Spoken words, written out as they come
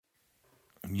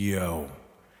Yo,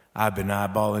 I've been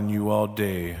eyeballing you all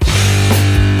day.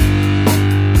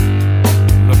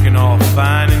 Looking all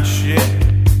fine and shit.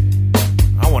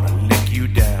 I want to lick you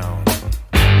down. Is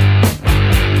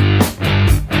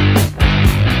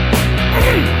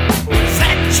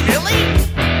that chili?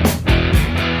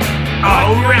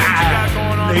 All right,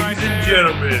 ladies and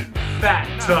gentlemen, Fat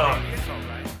Talk.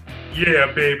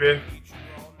 Yeah, baby.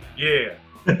 Yeah.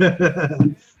 Yeah,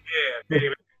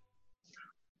 baby.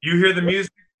 You hear the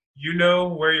music, you know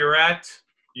where you're at,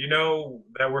 you know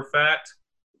that we're fat.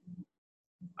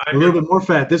 A little bit more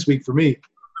fat this week for me.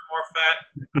 More fat.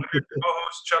 I'm your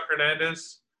co-host, Chuck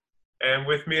Hernandez. And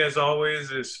with me, as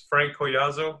always, is Frank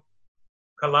Collazo.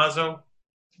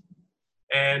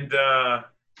 And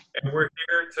we're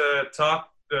here to talk,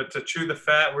 to chew the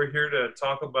fat. We're here to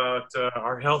talk about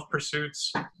our health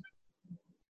pursuits.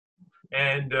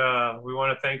 And we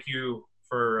want to thank you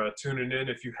for tuning in.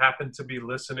 If you happen to be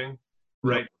listening,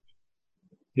 right?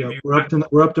 Yeah,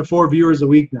 we're up to 4 viewers a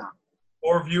week now.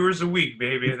 4 viewers a week,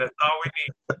 baby. That's all we need.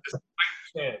 Just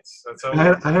a chance. That's all.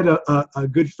 I had a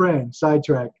good friend,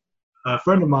 sidetrack, a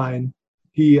friend of mine.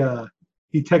 He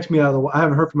texted me out of the. I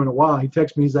haven't heard from him in a while. He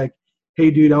texted me. He's like,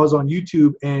 "Hey, dude, I was on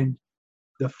YouTube and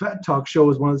the Fat Talk show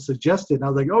was one of the suggested." And I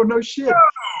was like, "Oh no shit." No.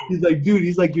 He's like, "Dude,"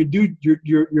 he's like,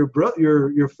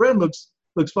 your friend looks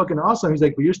fucking awesome." He's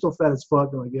like, "But you're still fat as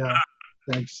fuck." I'm like, "Yeah,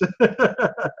 thanks."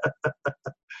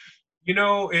 You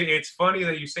know, it's funny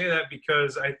that you say that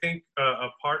because I think a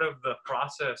part of the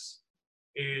process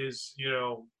is, you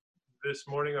know, this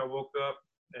morning I woke up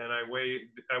and I weighed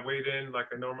in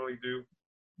like I normally do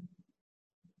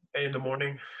in the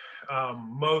morning.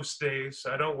 Most days,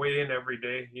 I don't weigh in every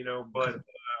day, you know, but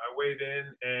I weighed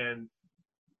in and,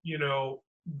 you know,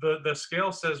 the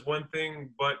scale says one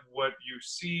thing, but what you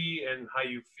see and how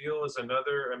you feel is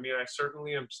another. I mean, I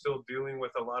certainly am still dealing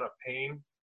with a lot of pain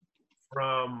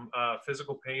from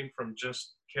physical pain from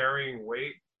just carrying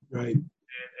weight, right, and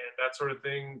that sort of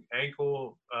thing,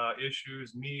 ankle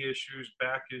issues, knee issues,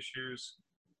 back issues.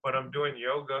 But I'm doing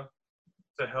yoga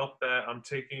to help that. I'm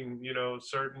taking, you know,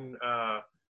 certain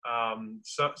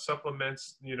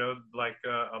supplements, you know, like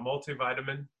a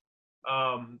multivitamin,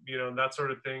 you know, that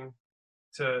sort of thing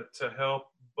to help.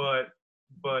 But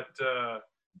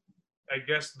I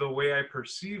guess the way I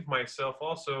perceive myself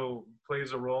also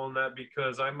plays a role in that,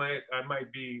 because I may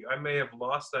have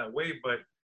lost that weight, but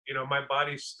you know, my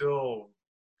body's still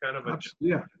kind of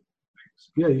yeah,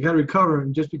 you got to recover.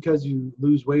 And just because you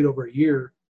lose weight over a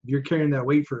year, if you're carrying that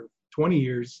weight for 20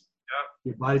 years,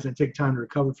 your body's gonna take time to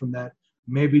recover from that.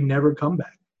 Maybe never come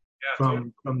back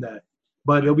from that.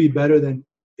 But it's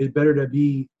better to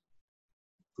be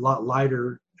a lot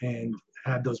lighter and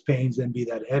have those pains than be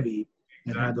that heavy.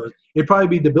 And have those, it'd probably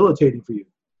be debilitating for you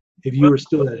if you were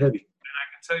still that heavy. And I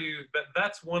can tell you that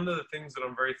that's one of the things that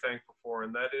I'm very thankful for,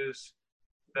 and that is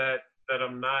that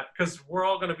I'm not, because we're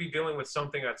all going to be dealing with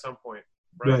something at some point,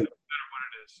 right? No matter what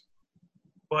it is.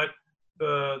 But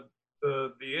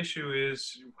the issue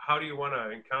is, how do you want to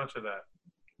encounter that?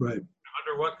 Right.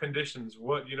 Under what conditions?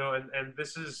 What, you know, and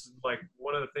this is like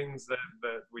one of the things that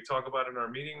we talk about in our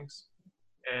meetings.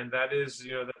 And that is,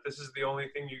 you know, that this is the only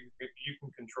thing you can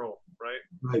control, right?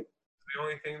 Right. It's the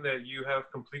only thing that you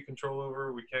have complete control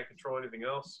over. We can't control anything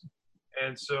else.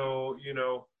 And so, you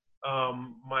know,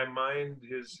 my mind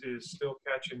is still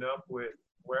catching up with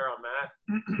where I'm at,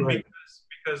 right.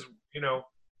 because you know,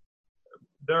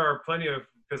 there are plenty of,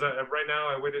 because right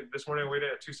now this morning I weighed in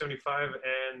at 275,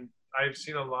 and I've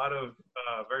seen a lot of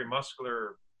very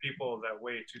muscular people that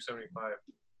weigh 275,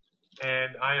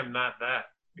 and I am not that.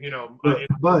 You know, but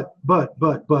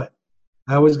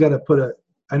I always got to put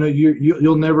I know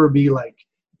you'll never be like,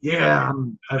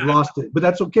 I've lost it, but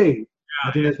that's okay. Yeah,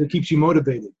 I think that's what keeps you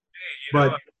motivated.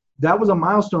 But that was a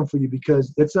milestone for you,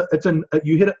 because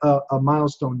you hit a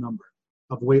milestone number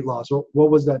of weight loss.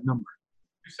 What was that number?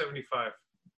 275.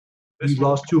 You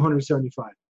lost 275.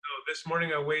 No, this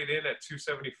morning I weighed in at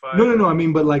 275. No. I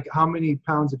mean, but like, how many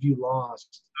pounds have you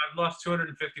lost? I've lost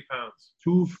 250 pounds.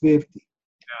 250.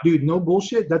 Dude, no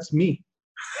bullshit. That's me.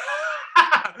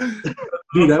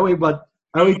 Dude, I weigh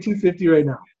 250 right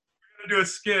now. We're gonna do a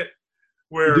skit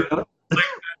where, like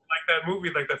that movie,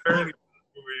 like the Fairly movie,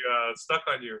 Stuck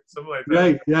on You, something like that.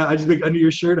 Right? Yeah, I just make under your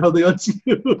shirt how they unsee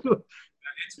you.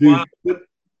 It's wild.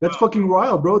 That's fucking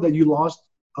wild, bro. That you lost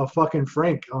a fucking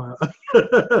Frank.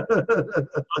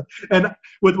 And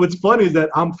what's funny is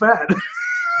that I'm fat.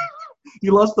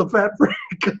 You lost the fat Frank.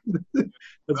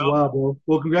 That's wild, bro.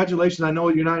 Well, congratulations. I know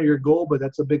you're not your goal, but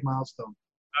that's a big milestone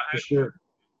for sure.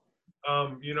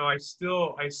 You know, I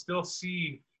still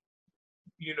see,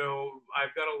 you know,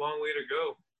 I've got a long way to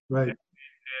go. Right.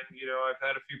 And I've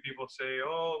had a few people say,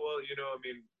 "Oh, well, I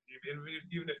mean, even if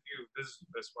you this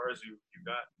as far as you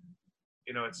got,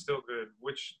 it's still good."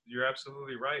 Which you're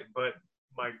absolutely right. But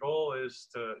my goal is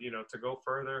to to go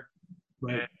further,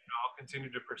 Right. and I'll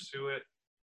continue to pursue it.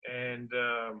 And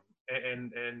so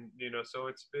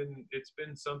it's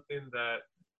been something that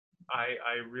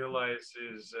I realize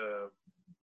is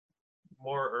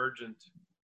more urgent.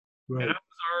 Right. And I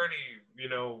was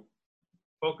already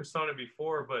focused on it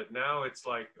before, but now it's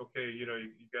like, okay, you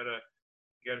gotta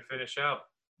finish out.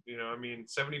 I mean,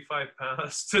 75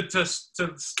 pounds to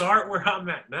start where I'm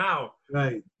at now.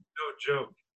 Right. No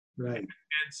joke. Right.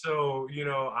 And so,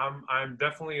 I'm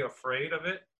definitely afraid of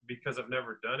it because I've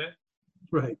never done it.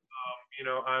 Right.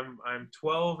 I'm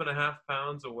 12 and a half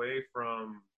pounds away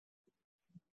from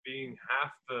being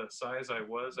half the size I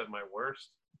was at my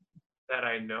worst that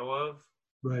I know of.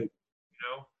 Right.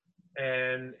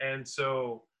 And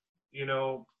so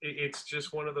it's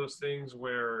just one of those things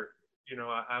where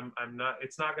I'm not,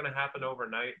 it's not going to happen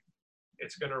overnight.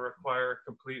 It's going to require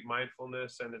complete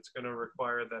mindfulness, and it's going to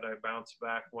require that I bounce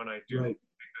back when I do Right. make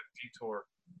a detour.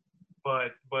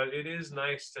 But it is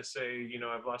nice to say,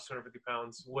 I've lost 250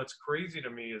 pounds. What's crazy to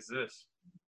me is this,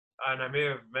 and I may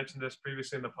have mentioned this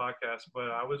previously in the podcast,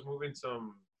 but I was moving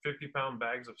some 50-pound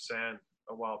bags of sand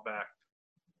a while back,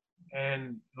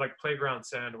 and like playground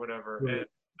sand, whatever. Right. And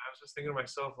I was just thinking to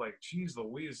myself, like, geez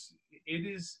Louise,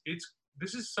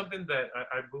 this is something that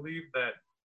I believe that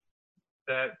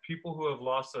people who have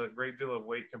lost a great deal of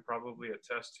weight can probably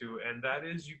attest to, and that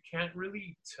is you can't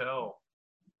really tell.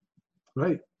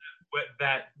 Right. But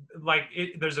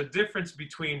there's a difference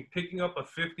between picking up a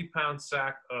 50-pound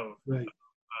sack of Right.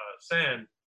 sand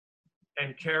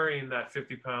and carrying that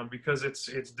 50-pound, because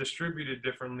it's distributed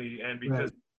differently, and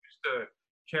because Right. you're used to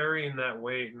carrying that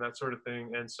weight and that sort of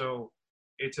thing. And so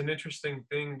it's an interesting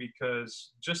thing,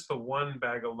 because just the one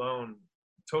bag alone,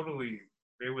 totally,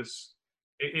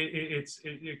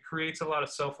 it creates a lot of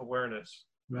self-awareness.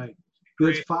 Right.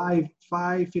 It's five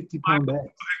 50-pound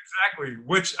bags. Exactly,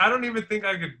 which I don't even think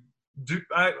I could do.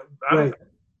 I don't, Right.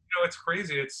 it's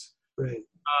crazy. It's Right.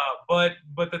 but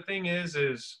the thing is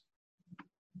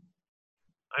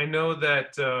I know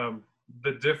that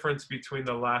the difference between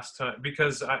the last time,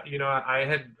 because I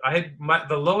had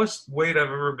the lowest weight I've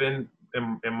ever been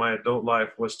in my adult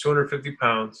life was 250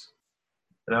 pounds,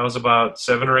 and that was about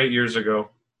 7 or 8 years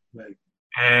ago. Right.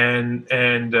 And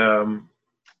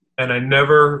I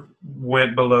never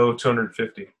went below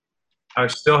 250. I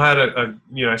still had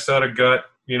I still had a gut,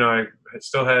 I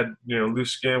still had,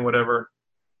 loose skin, whatever.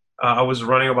 I was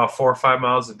running about 4 or 5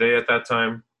 miles a day at that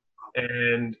time.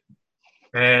 And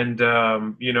then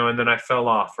I fell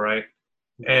off. Right.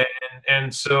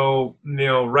 And so,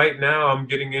 right now I'm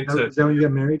getting into, Is that when you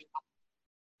got married?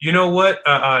 you know what?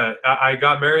 I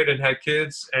got married and had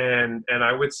kids, and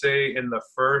I would say in the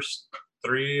first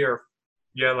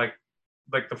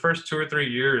like the first 2 or 3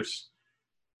 years,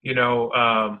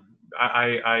 I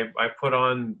put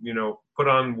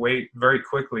on weight very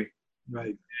quickly.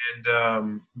 Right.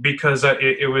 And because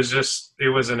it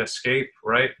was an escape,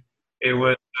 right? It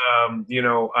was,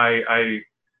 I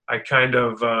kind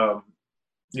of,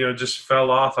 just fell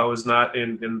off. I was not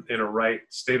in a right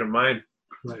state of mind.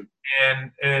 Right.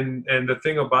 And the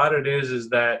thing about it is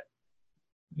that,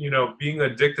 being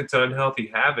addicted to unhealthy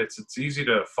habits, it's easy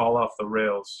to fall off the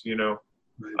rails,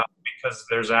 Right. Because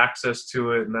there's access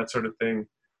to it and that sort of thing.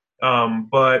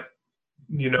 But,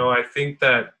 I think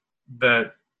that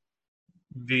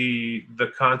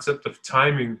the concept of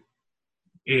timing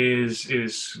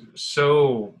is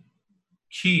so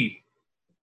key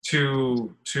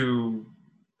to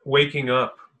waking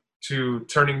up, to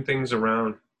turning things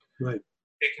around, Right.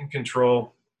 taking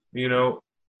control.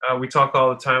 We talk all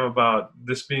the time about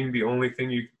this being the only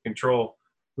thing you can control.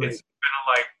 Right. It's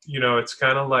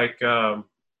kind of like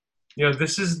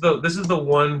this is the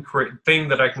one thing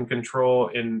that I can control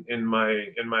in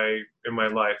my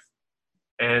life.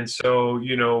 And so,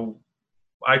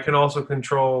 I can also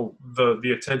control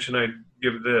the attention I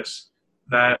give this,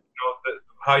 that,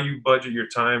 how you budget your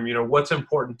time, what's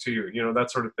important to you, that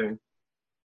sort of thing.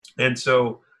 And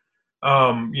so,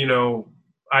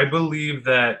 I believe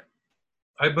that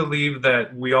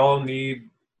we all need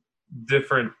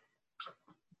different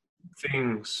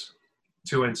things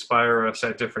to inspire us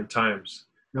at different times.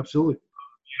 Absolutely.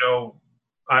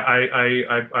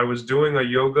 I was doing a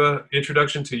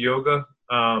introduction to yoga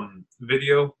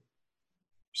video.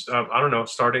 I don't know,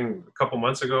 starting a couple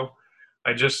months ago.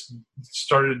 I just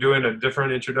started doing a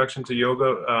different introduction to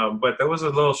yoga, but there was a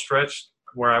little stretch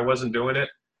where I wasn't doing it.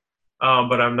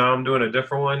 But I'm doing a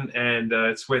different one, and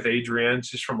it's with Adrienne.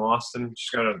 She's from Austin.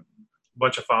 She's got a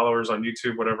bunch of followers on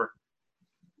YouTube, whatever.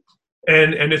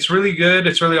 And it's really good.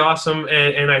 It's really awesome.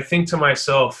 And I think to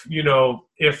myself, you know,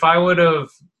 if I would have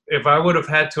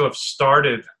had to have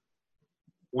started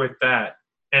with that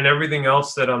and everything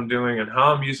else that I'm doing and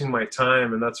how I'm using my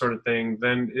time and that sort of thing,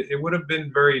 then it would have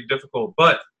been very difficult.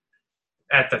 But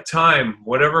at the time,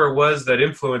 whatever it was that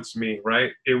influenced me,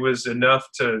 right, it was enough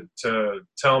to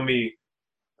tell me,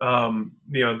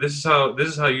 you know, this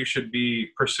is how you should be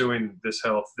pursuing this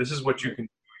health. This is what you can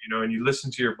do, you know, and you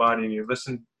listen to your body and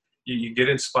you get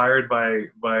inspired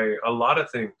by a lot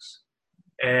of things.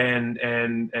 And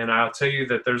I'll tell you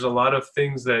that there's a lot of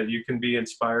things that you can be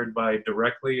inspired by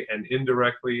directly and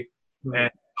indirectly. And a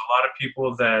lot of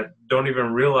people that don't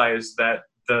even realize that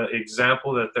the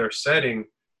example that they're setting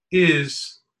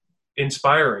is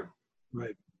inspiring.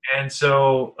 Right. And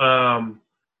so,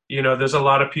 you know, there's a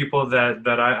lot of people that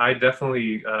I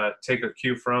definitely take a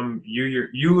cue from.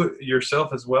 You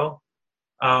yourself as well.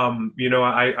 You know,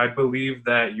 I believe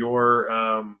that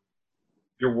your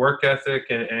work ethic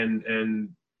and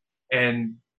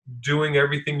doing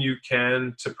everything you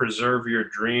can to preserve your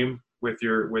dream with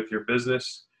your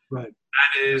business, right,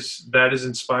 that is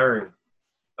inspiring.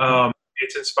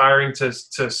 It's inspiring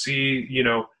to see, you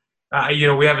know,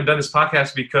 we haven't done this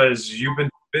podcast because you've been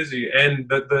busy, and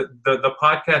the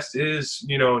podcast is,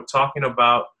 you know, talking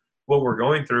about what we're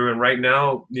going through. And right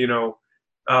now, you know,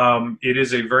 it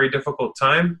is a very difficult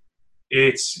time.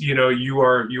 It's, you know, you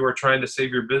are trying to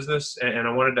save your business, and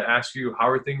I wanted to ask you, how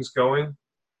are things going?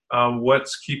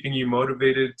 What's keeping you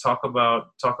motivated? Talk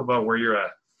about where you're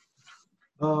at.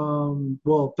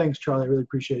 Well, thanks, Charlie. I really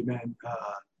appreciate it, man.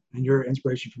 And you're an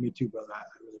inspiration for me too, brother. I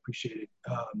really appreciate it.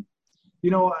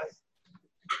 You know,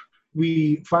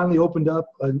 we finally opened up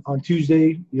on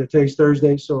Tuesday. You know, today's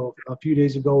Thursday, so a few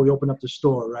days ago we opened up the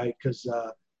store, right? Because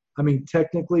I mean,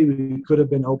 technically we could have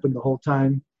been open the whole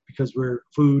time because we're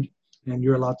food and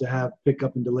you're allowed to have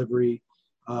pickup and delivery.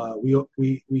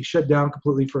 We shut down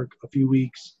completely for a few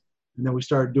weeks, and then we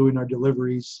started doing our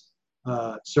deliveries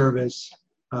service.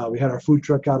 We had our food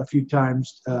truck out a few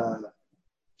times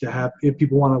to have, if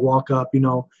people want to walk up, you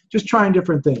know, just trying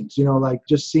different things, you know, like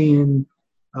just seeing,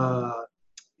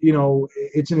 you know,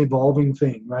 it's an evolving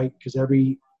thing, right? Because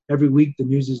every week the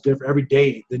news is different. Every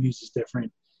day the news is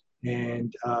different.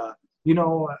 And, you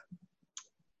know,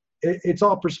 it's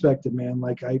all perspective, man.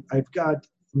 Like I've got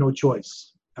no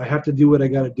choice. I have to do what I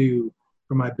got to do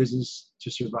for my business to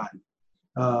survive.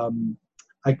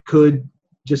 I could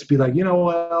just be like, you know,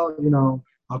 well, you know,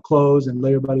 I'll close and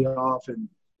lay everybody off and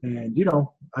you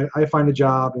know, I find a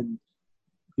job and,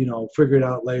 you know, figure it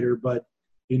out later. But,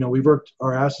 you know, we've worked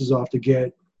our asses off to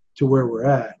get to where we're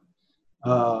at.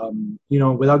 You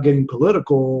know, without getting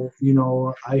political, you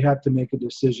know, I have to make a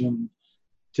decision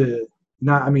to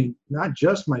not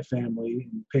just my family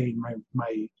and paying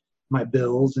my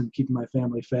bills and keeping my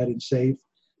family fed and safe.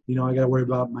 You know, I got to worry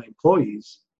about my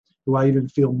employees, who I even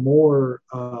feel more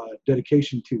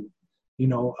dedication to. You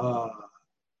know,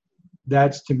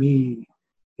 that's to me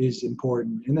is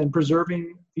important. And then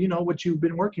preserving, you know, what you've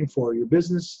been working for, your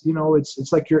business. You know,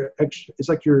 it's like your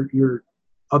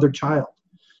other child.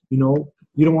 You know,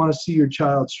 you don't want to see your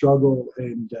child struggle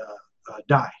and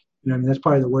die. You know, I mean, that's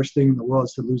probably the worst thing in the world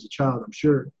is to lose a child, I'm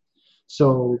sure.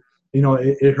 So, you know,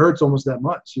 it hurts almost that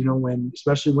much, you know,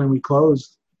 especially when we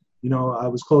closed, you know, I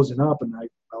was closing up and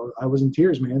I was in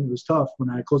tears, man. It was tough when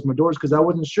I closed my doors because I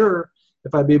wasn't sure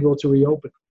if I'd be able to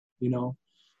reopen, you know.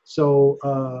 So,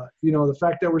 you know, the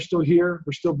fact that we're still here,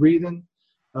 we're still breathing,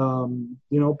 you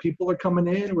know, people are coming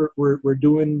in, we're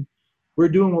doing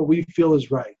what we feel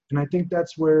is right. And I think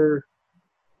that's where,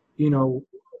 you know,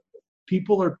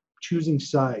 people are choosing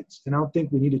sides. And I don't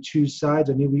think we need to choose sides.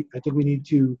 I think we need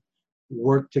to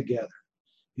work together.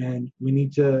 And we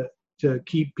need to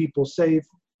keep people safe,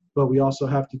 but we also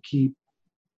have to keep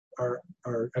our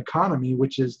economy,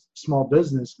 which is small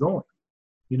business, going,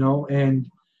 you know. And,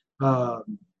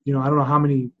 you know, I don't know how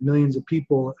many millions of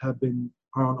people are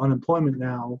on unemployment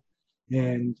now.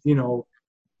 And, you know,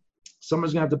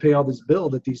 someone's gonna have to pay all this bill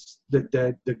that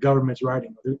the government's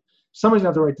writing. Somebody's gonna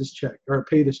have to write this check or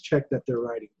pay this check that they're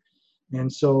writing.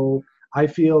 And so I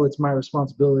feel it's my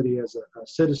responsibility as a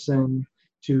citizen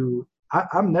to,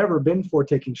 I've never been for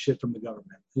taking shit from the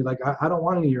government. Like, I don't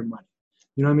want any of your money.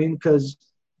 You know what I mean? Because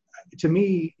to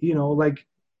me, you know, like,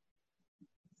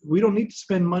 we don't need to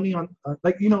spend money on,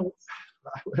 like, you know,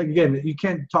 again, you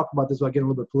can't talk about this without getting a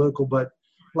little bit political, but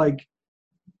like,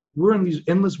 we're in these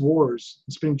endless wars,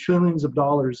 spending trillions of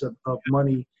dollars of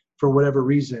money for whatever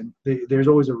reason. There's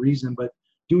always a reason, but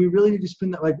do we really need to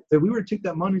spend that? Like, if we were to take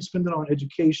that money and spend it on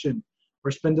education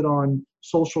or spend it on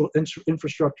social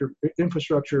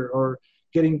infrastructure or,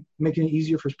 making it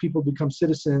easier for people to become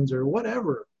citizens or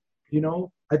whatever,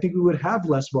 I think we would have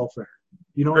less welfare,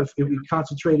 if we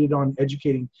concentrated on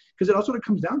educating, because that's what it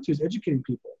comes down to, is educating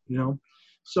people,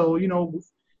 So,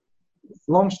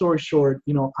 long story short,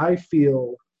 I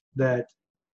feel that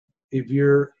if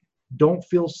don't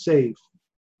feel safe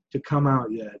to come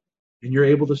out yet and you're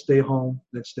able to stay home,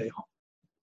 then stay home.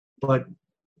 But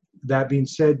that being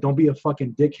said, don't be a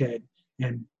fucking dickhead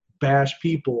and bash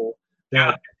people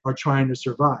that are trying to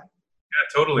survive.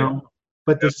 Yeah, totally.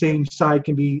 But the same side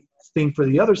can be thing for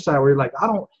the other side where you're like,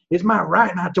 it's my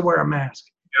right not to wear a mask.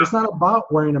 Yeah. It's not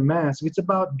about wearing a mask. It's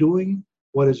about doing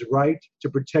what is right to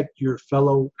protect your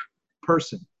fellow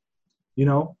person,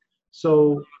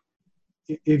 So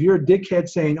if you're a dickhead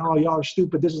saying, oh, y'all are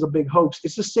stupid, this is a big hoax,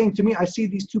 it's the same to me. I see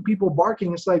these two people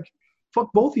barking. It's like,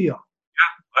 fuck both of y'all.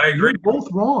 Yeah, I agree. You're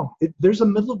both wrong. There's a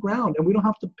middle ground, and we don't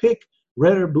have to pick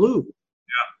red or blue.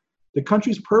 Yeah. The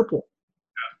country's purple.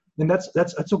 Yeah. And that's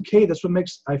okay. That's what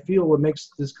makes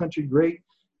this country great.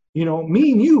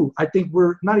 Me and you, I think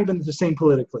we're not even the same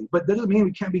politically, but that doesn't mean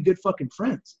we can't be good fucking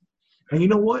friends. And you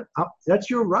know what? That's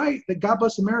your right. That God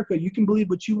bless America. You can believe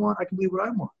what you want. I can believe what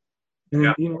I want.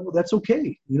 And, that's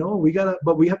okay.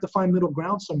 But we have to find middle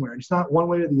ground somewhere. It's not one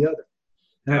way or the other.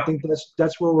 And I think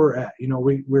that's where we're at.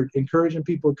 We're encouraging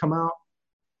people to come out,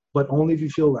 but only if you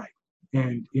feel right.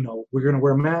 And, we're going to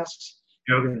wear masks.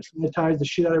 Yeah. We're going to sanitize the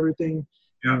shit out of everything.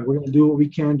 Yeah. And we're going to do what we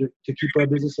can to keep our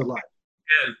business alive.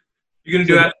 Yeah. You're going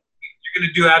to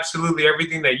do absolutely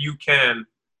everything that you can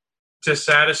to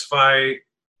satisfy,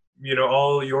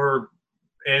 all your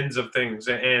ends of things.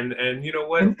 And you know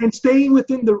what? And staying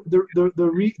within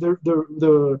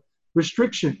the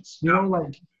restrictions,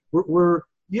 like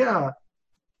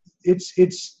it's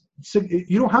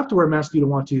you don't have to wear a mask if you don't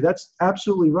want to. That's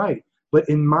absolutely right. But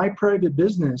in my private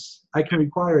business, I can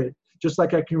require it, just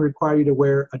like I can require you to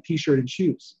wear a T-shirt and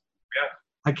shoes. Yeah.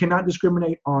 I cannot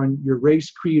discriminate on your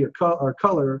race, creed, or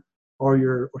color,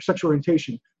 or sexual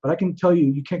orientation. But I can tell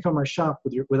you can't come to my shop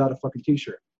without a fucking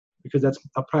T-shirt, because that's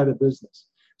a private business.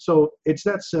 So it's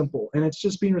that simple, and it's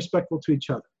just being respectful to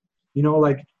each other.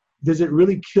 Does it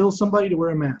really kill somebody to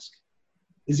wear a mask?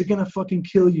 Is it gonna fucking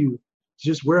kill you to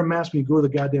just wear a mask when you go to the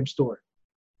goddamn store?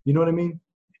 You know what I mean?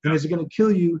 And is it gonna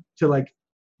kill you to like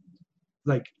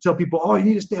tell people, oh, you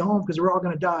need to stay home because we're all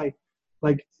gonna die?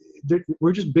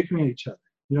 We're just bickering at each other.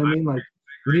 You know what I mean?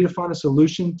 We need to find a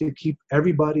solution to keep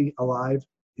everybody alive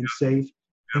and safe,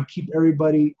 and keep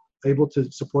everybody able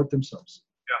to support themselves.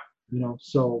 Yeah.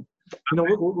 So.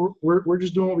 We're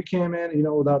just doing what we can, man.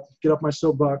 Without get off my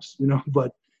soapbox.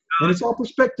 But and it's all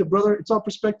perspective, brother. It's all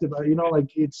perspective.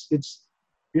 It's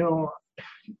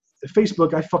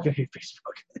Facebook. I fucking hate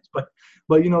Facebook. But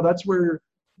that's where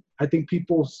I think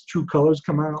people's true colors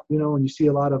come out. And you see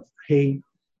a lot of hate,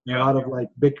 a lot of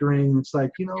bickering. It's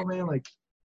like, man,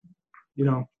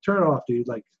 turn it off, dude.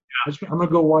 I'm gonna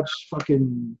go watch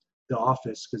fucking The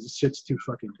Office because this shit's too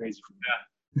fucking crazy for me.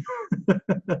 Yeah.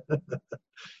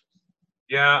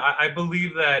 Yeah, I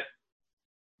believe that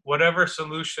whatever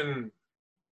solution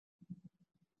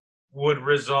would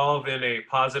resolve in a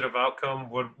positive outcome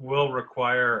will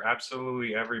require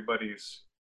absolutely everybody's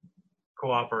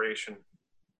cooperation.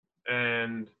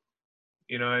 And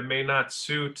it may not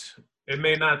suit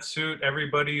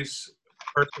everybody's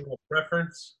personal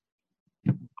preference,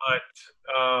 but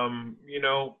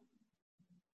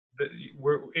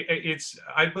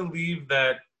I believe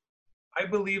that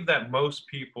most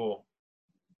people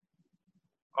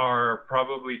are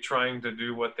probably trying to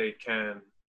do what they can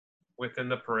within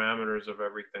the parameters of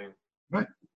everything. Right.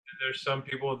 There's some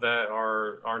people that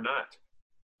are not.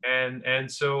 And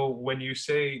so when you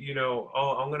say,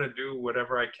 oh, I'm going to do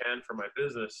whatever I can for my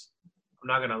business, I'm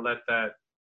not going to let that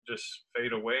just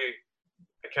fade away.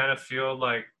 I kind of feel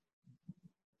like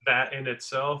that in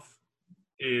itself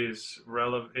is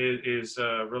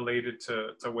related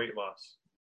to weight loss.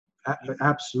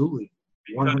 Absolutely.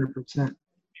 100%.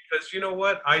 Because you know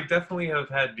what? I definitely have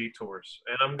had detours,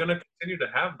 and I'm going to continue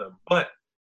to have them, but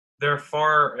they're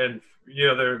far and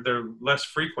they're less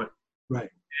frequent. Right.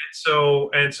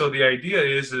 And so the idea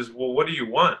is well, what do you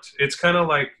want? It's kind of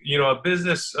like, a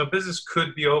business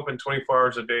could be open 24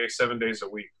 hours a day, 7 days a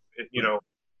week,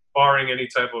 barring any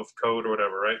type of code or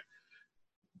whatever, right?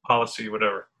 Policy,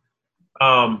 whatever.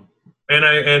 And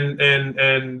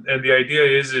the idea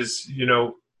is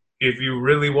if you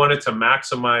really wanted to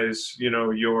maximize,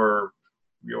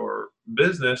 your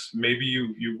business, maybe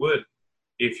you would,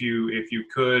 if you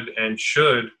could and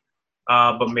should,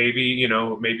 but maybe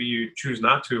you choose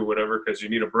not to, or whatever, because you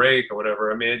need a break or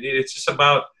whatever. I mean, it's just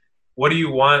about what do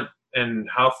you want and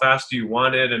how fast do you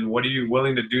want it and what are you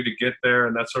willing to do to get there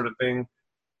and that sort of thing.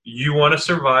 you want to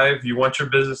survive, you want your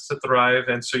business to thrive,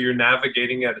 and so you're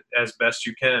navigating it as best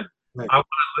you can. Right. I want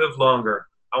to live longer.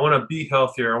 I want to be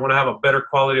healthier. I want to have a better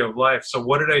quality of life. So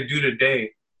what did I do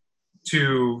today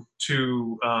to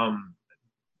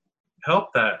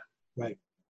help that? Right.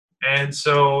 And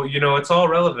so, you know, it's all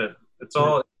relevant. It's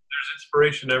all, there's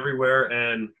inspiration everywhere.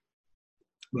 And,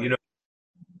 you know,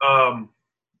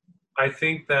 I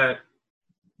think that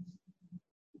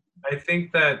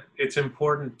it's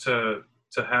important to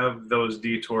have those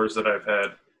detours that I've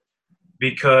had,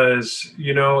 because,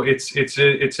 you know,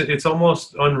 it's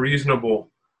almost unreasonable.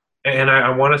 And I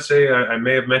want to say, I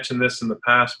may have mentioned this in the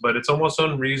past, but it's almost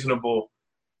unreasonable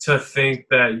to think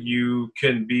that you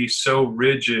can be so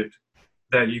rigid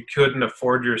that you couldn't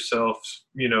afford yourself,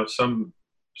 you know, some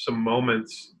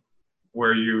moments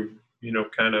where you know,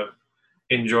 kind of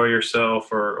enjoy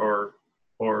yourself or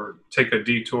take a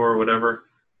detour or whatever.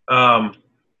 But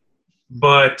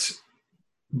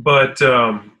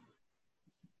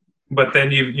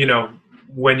then you know,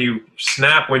 when you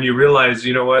snap, when you realize,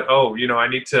 you know what, oh, you know, I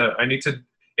need to,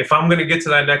 if I'm going to get to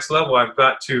that next level, I've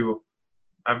got to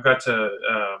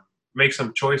make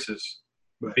some choices.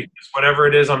 Right. Because whatever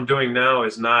it is I'm doing now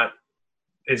is not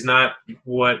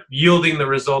what yielding the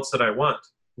results that I want.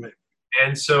 Right.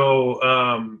 And so,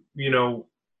 you know,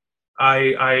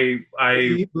 I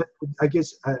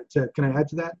guess, can I add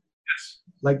to that? yes.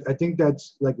 Like, I think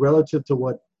that's like relative to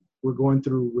what we're going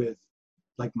through with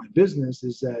like my business,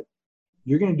 is that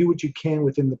you're going to do what you can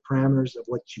within the parameters of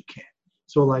what you can.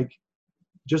 So like,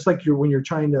 just like when you're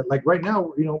trying to, like right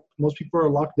now, you know, most people are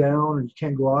locked down and you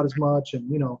can't go out as much,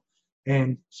 and, you know,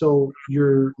 and so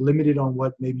you're limited on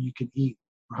what maybe you can eat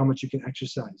or how much you can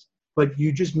exercise, but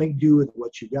you just make do with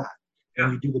what you got. Yeah.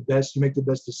 And you do the best, you make the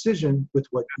best decision with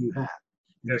what you have.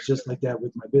 And it's just like that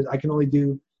with my business. I can only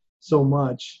do so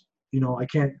much, you know, I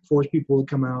can't force people to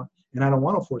come out, and I don't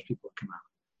want to force people to come out.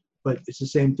 But it's the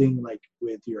same thing like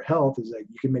with your health, is like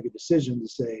you can make a decision to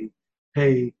say,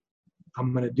 hey,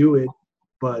 I'm going to do it.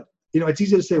 But, you know, it's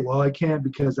easy to say, well, I can't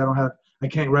because I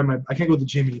can't go to the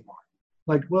gym anymore.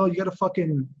 Like, well, you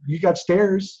got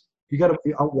stairs, you got to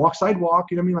walk sidewalk.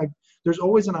 You know what I mean? Like, there's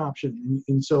always an option.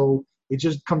 And so it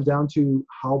just comes down to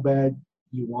how bad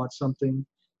you want something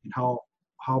and how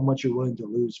much you're willing to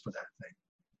lose for that thing.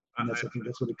 And I think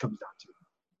that's what it comes down to.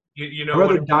 You know, I'd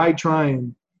rather die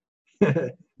trying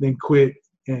than quit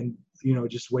and, you know,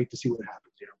 just wait to see what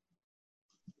happens. You know?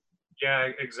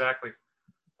 Yeah, exactly.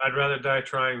 I'd rather die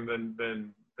trying than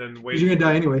wait. You're gonna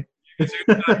die anyway. You're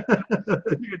gonna die. You're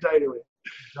gonna die anyway.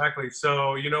 Exactly.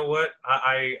 So you know what?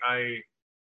 I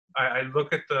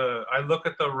look at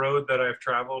the road that I've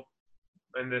traveled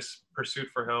in this pursuit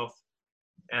for health,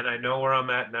 and I know where I'm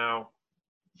at now,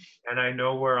 and I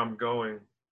know where I'm going,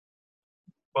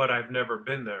 but I've never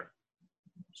been there.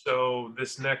 So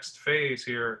this next phase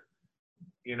here,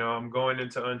 you know, I'm going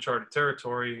into uncharted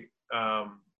territory,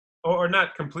 or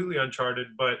not completely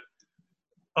uncharted, but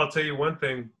I'll tell you one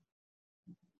thing,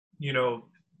 you know,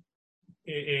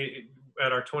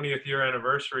 at our 20th year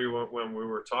anniversary, when we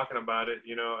were talking about it,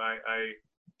 you know, I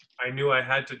knew I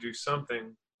had to do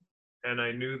something, and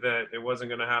I knew that it wasn't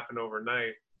going to happen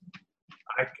overnight.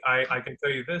 I can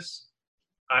tell you this,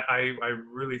 I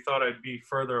really thought I'd be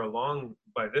further along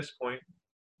by this point,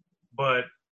 but,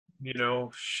 you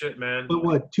know, shit, man. But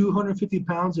what, 250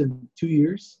 pounds in 2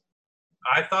 years?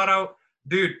 I thought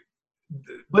dude.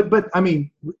 But I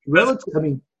mean, relative. I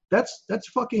mean, that's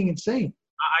fucking insane.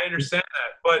 I understand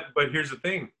that, but here's the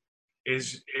thing,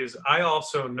 is I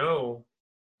also know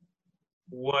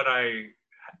what I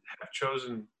have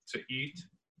chosen to eat.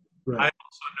 Right. I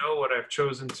also know what I've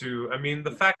chosen to. I mean,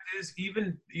 the fact is,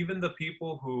 even the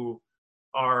people who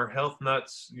are health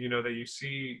nuts, you know, that you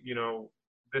see, you know,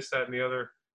 this, that, and the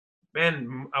other,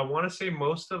 man, I want to say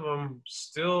most of them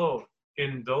still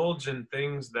indulge in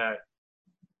things that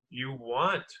you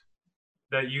want,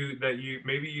 that you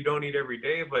maybe you don't eat every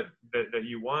day, but that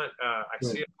you want. I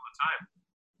see it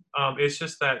all the time. It's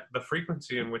just that the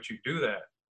frequency in which you do that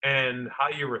and how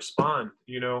you respond.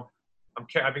 You know,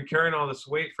 I've been carrying all this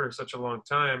weight for such a long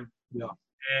time. Yeah.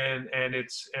 And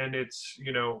it's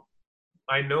you know,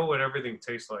 I know what everything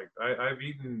tastes like. I've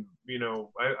eaten, you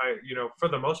know, I you know, for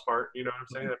the most part, you know what I'm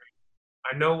saying? I mean,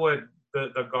 I know what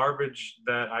the garbage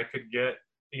that I could get,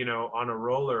 you know, on a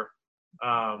roller,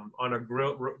 on a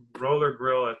roller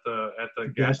grill at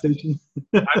the gas station.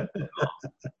 I've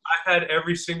had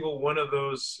every single one of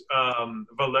those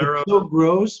Valero. It's so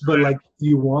gross, but like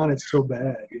you want it so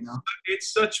bad, you know.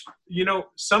 It's such, you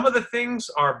know, some of the things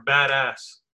are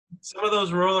badass. Some of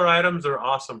those roller items are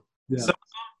awesome. Yeah. Some of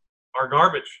them are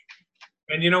garbage.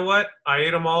 And you know what? I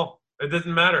ate them all. It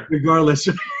doesn't matter. Regardless.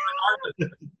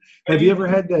 Have you ever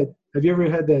had that? Have you ever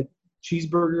had that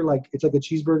cheeseburger? Like it's like a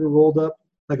cheeseburger rolled up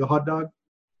like a hot dog,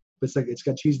 but it's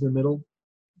got cheese in the middle.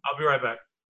 I'll be right back.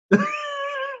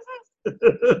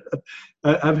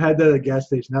 I've had that at a gas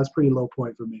station. That's pretty low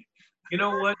point for me. You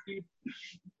know what, dude?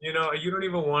 You know, you don't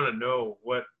even want to know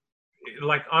what,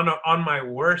 like on my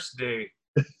worst day,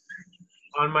 dude,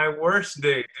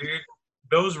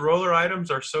 those roller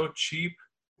items are so cheap.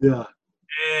 Yeah.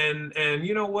 And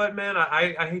you know what, man?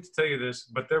 I hate to tell you this,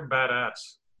 but they're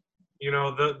badass. You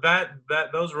know,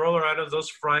 those roller items, those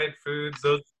fried foods,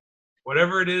 those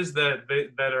whatever it is that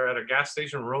are at a gas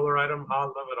station roller item, I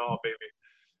love it all, baby.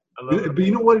 I love it. But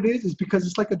you know what it is? It's because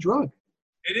it's like a drug.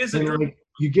 It is a drug. Like,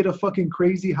 you get a fucking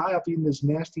crazy high off eating this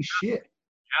nasty shit.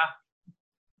 Yeah.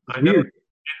 I know. Weird. And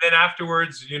then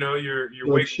afterwards, you know, you're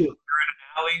waking, you're in an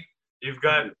alley. You've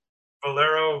got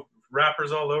Valero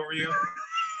wrappers all over you.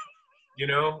 You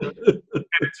know, and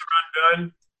it's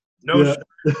undone. No shirt.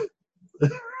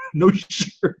 No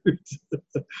shirt.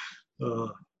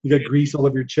 You got grease all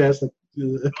over your chest. Like,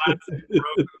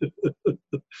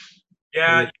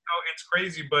 yeah, you know, it's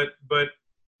crazy, but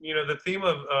you know, the theme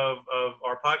of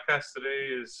our podcast today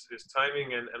is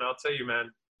timing, and I'll tell you,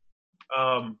 man,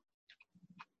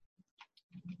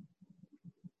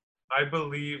 I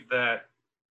believe that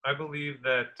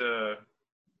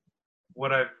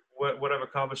what I've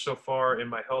accomplished so far in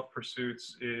my health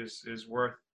pursuits is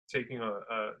worth taking a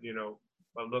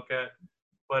look at,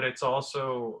 but it's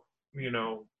also, you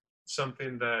know,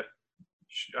 something that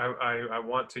I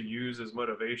want to use as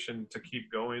motivation to keep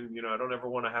going. You know, I don't ever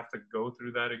want to have to go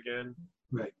through that again.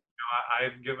 Right. You know,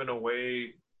 I've given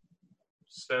away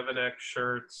 7X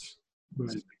shirts, Right.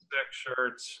 6X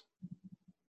shirts,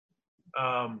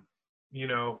 you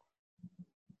know,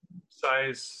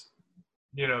 size,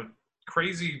 you know,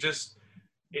 crazy, just,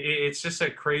 it's just a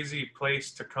crazy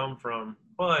place to come from.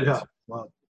 But, yeah. Wow.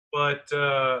 but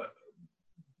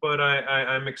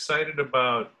I'm excited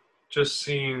about just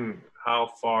seeing how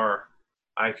far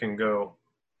I can go,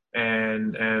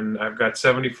 and I've got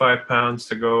 75 pounds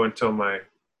to go until my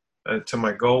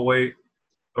goal weight.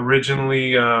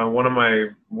 Originally, one of my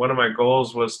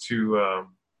goals was to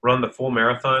run the full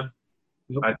marathon.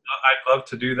 Yep. I'd love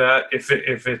to do that if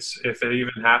it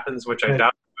even happens, which I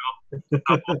doubt it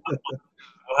will.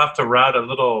 We'll have to route a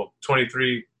little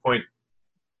 23.2.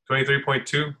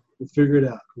 We'll figure it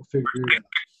out.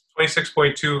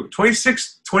 26.2,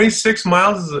 26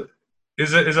 miles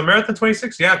is a marathon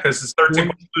 26? Yeah, because it's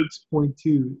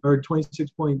 13.2 or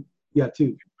 26 point. Yeah,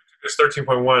 2. It's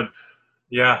 13.1.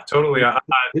 Yeah, totally.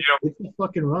 It's a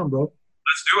fucking run, bro.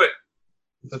 Let's do it.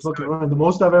 Let's fucking run. The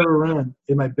most I've ever ran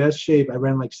in my best shape, I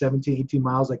ran like 17, 18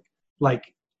 miles.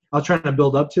 Like I was trying to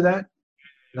build up to that,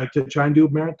 like to try and do a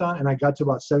marathon, and I got to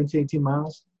about 17, 18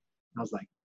 miles. And I was like,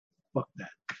 fuck that.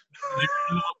 You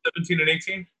 17 and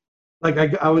 18? Like I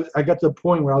got to the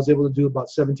point where I was able to do about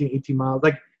 17, 18 miles.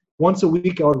 Like once a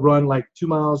week I would run like 2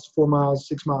 miles, 4 miles,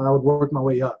 6 miles. I would work my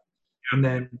way up. Yeah. And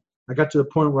then I got to the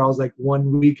point where I was like,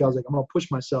 one week I was like, I'm going to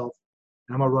push myself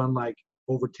and I'm going to run like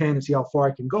over 10 and see how far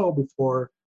I can go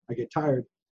before I get tired.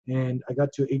 And I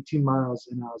got to 18 miles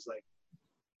and I was like,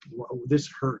 wow, this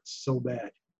hurts so bad.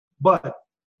 But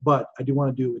I do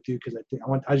want to do it with you because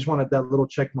I just wanted that little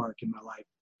check mark in my life.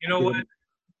 You know what?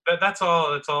 That's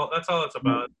all it's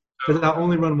about. Because I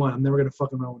only run one. I'm never going to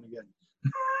fucking run one again.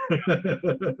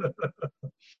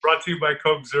 Brought to you by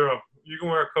Coke Zero. You can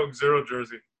wear a Coke Zero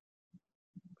jersey.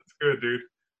 That's good, dude.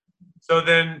 So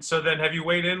then have you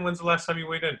weighed in? When's the last time you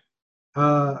weighed in?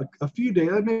 A few days,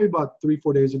 maybe about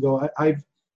 3-4 days ago. I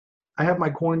have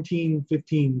my quarantine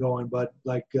 15 going, but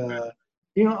like, you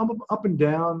know, I'm up and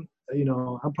down. You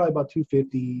know, I'm probably about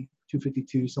 250,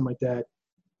 252, something like that.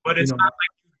 But it's not like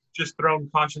you're just throwing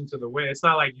caution to the wind. It's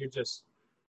not like you're just.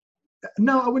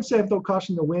 No, I wouldn't say I've thrown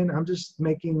caution to the wind. I'm just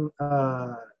making.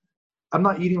 I'm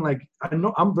not eating like I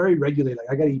know. I'm very regulated. Like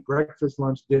I gotta eat breakfast,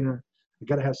 lunch, dinner. I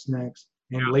gotta have snacks.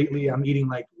 And lately, I'm eating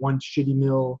like one shitty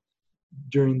meal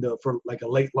for like a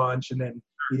late lunch, and then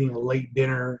eating a late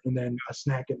dinner, and then a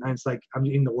snack at night. It's like I'm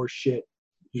eating the worst shit.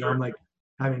 You know, I'm like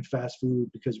having fast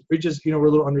food because we're just, you know, we're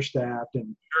a little understaffed,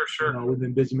 and you know, we've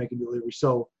been busy making deliveries.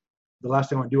 So the last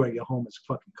thing I want to do when I get home is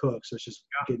fucking cook. So it's just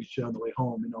getting shit on the way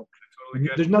home. You know,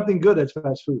 there's nothing good that's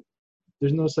fast food.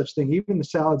 There's no such thing. Even the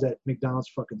salads at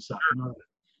McDonald's fucking suck. None of it.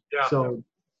 Yeah. So,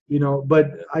 you know,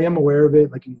 but I am aware of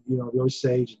it. Like, you know, we always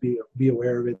say, just be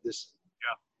aware of it.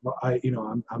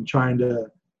 I'm trying to,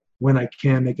 when I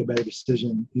can, make a better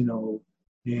decision, you know,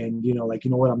 and, you know, like, you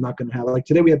know what, I'm not going to have, like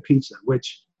today we had pizza,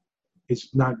 which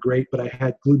is not great, but I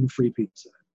had gluten-free pizza.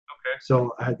 Okay.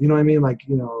 So I had, you know what I mean? Like,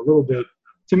 you know, a little bit,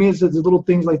 to me, it's little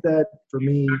things like that for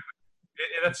me.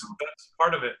 That's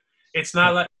part of it. It's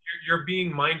not like you're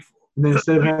being mindful. And then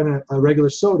instead of having a regular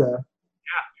soda.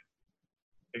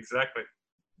 Yeah, exactly.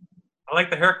 I like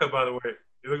the haircut, by the way.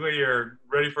 You look like you're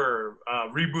ready for a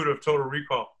reboot of Total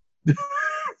Recall.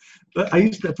 I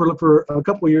used to for a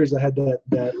couple of years. I had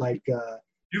that like.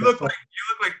 You look like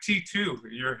T2.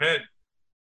 Your head.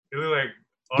 You look like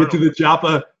Get Arnold. to the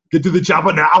chopper. Get to the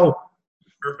chopper now.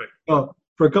 Perfect. Oh,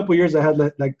 for a couple of years, I had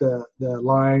like the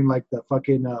line, like the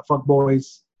fucking fuck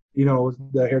boys. You know,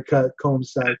 the haircut, comb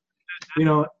side. You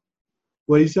know,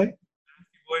 what do you say?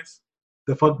 Boys.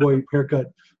 The fuck boy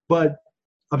haircut. But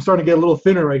I'm starting to get a little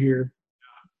thinner right here.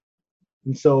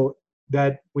 And so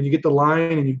that when you get the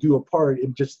line and you do a part,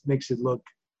 it just makes it look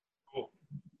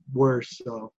worse.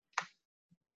 So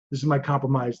this is my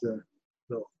compromise. The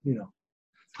you know,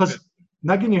 plus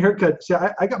not getting your haircut. See,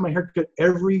 I got my haircut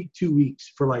every 2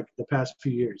 weeks for like the past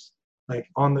few years, like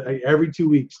every 2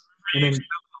 weeks. And then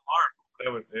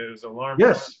it was alarm.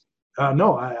 Yes,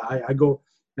 no, I go,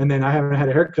 and then I haven't had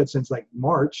a haircut since like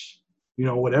March, you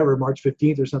know, whatever, March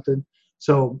 15th or something.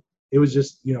 So it was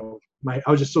just, you know, I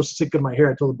was just so sick of my hair.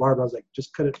 I told the barber, I was like,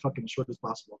 just cut it fucking as short as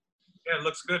possible. Yeah, it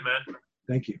looks good, man.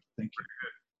 Thank you. Pretty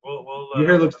good. Well, your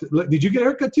hair looks. Did you get a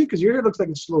haircut too? Because your hair looks like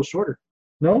it's a little shorter.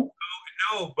 No.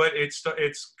 No, but it's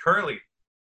curly.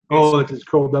 It's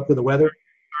curled up to the weather.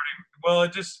 Well,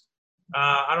 it just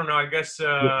I don't know. I guess you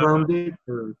permed it,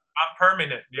 or I'm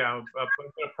permanent. Yeah,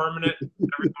 permanent.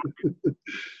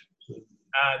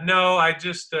 No, I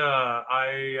just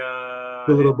I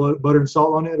put a little butter and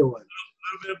salt on it, or what? A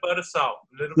little bit of butter salt.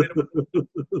 A little bit of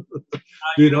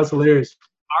dude, that's hilarious.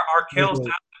 Our kale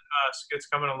salad skit's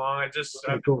coming along. I've been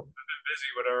busy,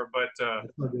 whatever, but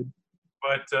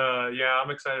yeah,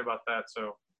 I'm excited about that.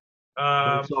 So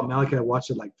Malachi watched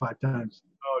it like 5 times.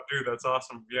 Oh, dude, that's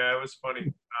awesome. Yeah, it was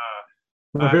funny.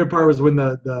 My favorite part was when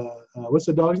the what's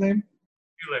the dog's name?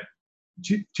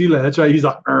 Chile. That's right. He's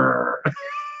like.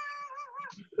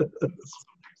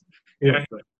 Yeah, he's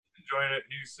enjoying it.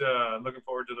 He's looking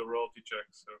forward to the royalty check.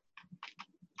 So,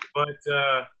 but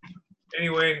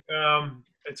anyway,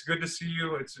 it's good to see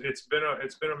you. It's been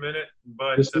a minute,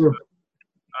 but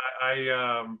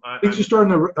things are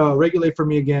starting to regulate for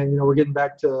me again. You know, we're getting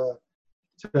back to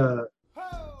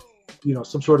you know,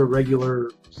 some sort of regular,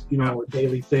 you know,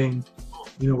 daily thing.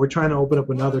 You know, we're trying to open up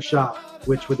another shop,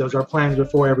 which was our plans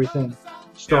before everything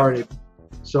started. Yeah.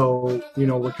 So, you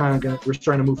know, we're trying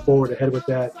to move forward ahead with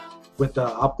that, with the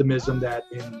optimism that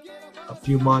in a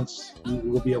few months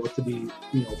we'll be able to be,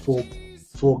 you know,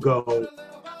 full go.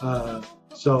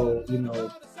 So, you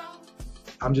know,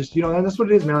 I'm just, you know, and that's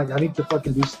what it is, man. Like, I need to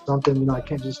fucking do something. You know, I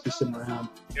can't just be sitting around.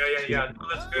 Yeah. No,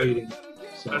 that's good. Waiting.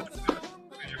 So,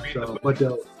 but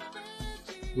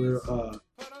we're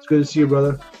it's good to see you,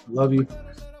 brother. Love you.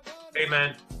 Hey,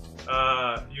 man.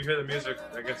 You hear the music?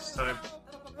 I guess it's time.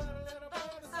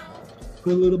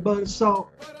 Put a little butter salt.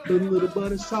 Put a little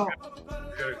butter salt.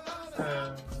 Good.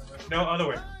 No, other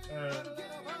way.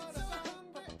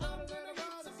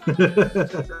 Put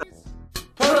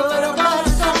a little butter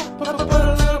salt. Put a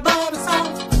little butter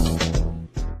salt.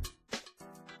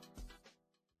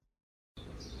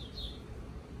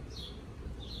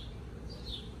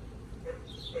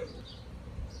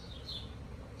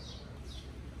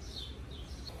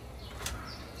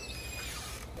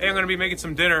 Hey, I'm gonna be making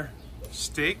some dinner.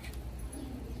 Steak,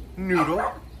 noodle,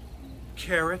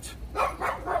 carrot.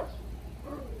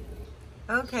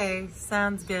 Okay,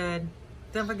 sounds good.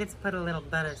 Don't forget to put a little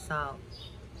butter salt.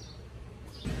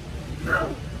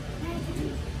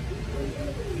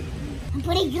 I'm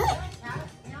pretty good.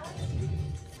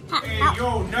 Hey,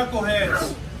 yo,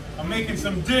 knuckleheads. I'm making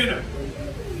some dinner.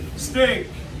 Steak,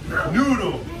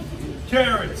 noodle,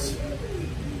 carrots.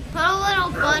 Put a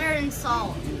little butter and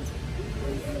salt.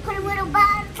 Put a little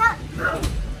butter and salt.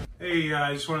 Hey,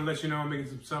 I just want to let you know I'm making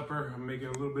some supper. I'm making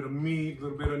a little bit of meat, a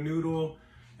little bit of noodle,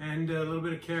 and a little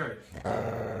bit of carrot.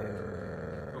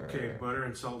 Okay, butter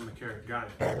and salt in the carrot. Got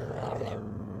it.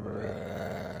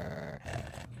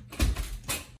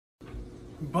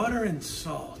 Butter and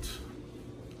salt.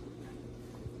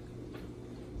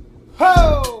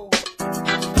 Ho!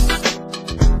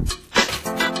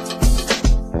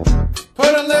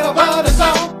 Put a little butter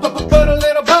salt. Put a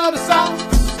little butter salt.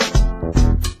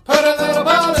 Put a little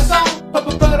butter salt. Put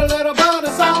a little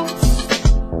butter salt.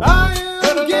 I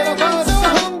am getting so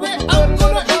hungry. I'm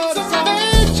gonna eat some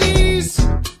veggies.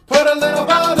 Put a little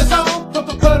butter salt. Put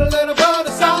a little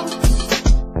butter salt.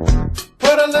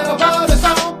 Put a little butter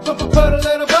salt. Put a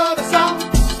little butter salt.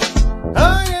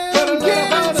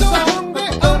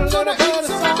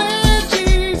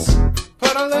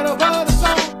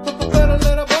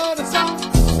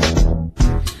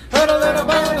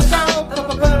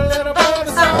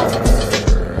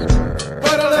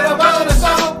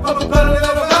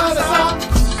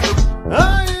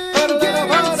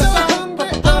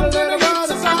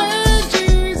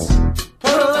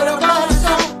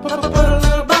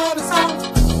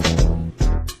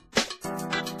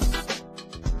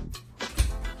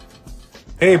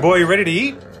 Hey boy, you ready to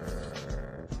eat?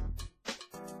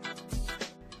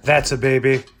 That's a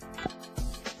baby.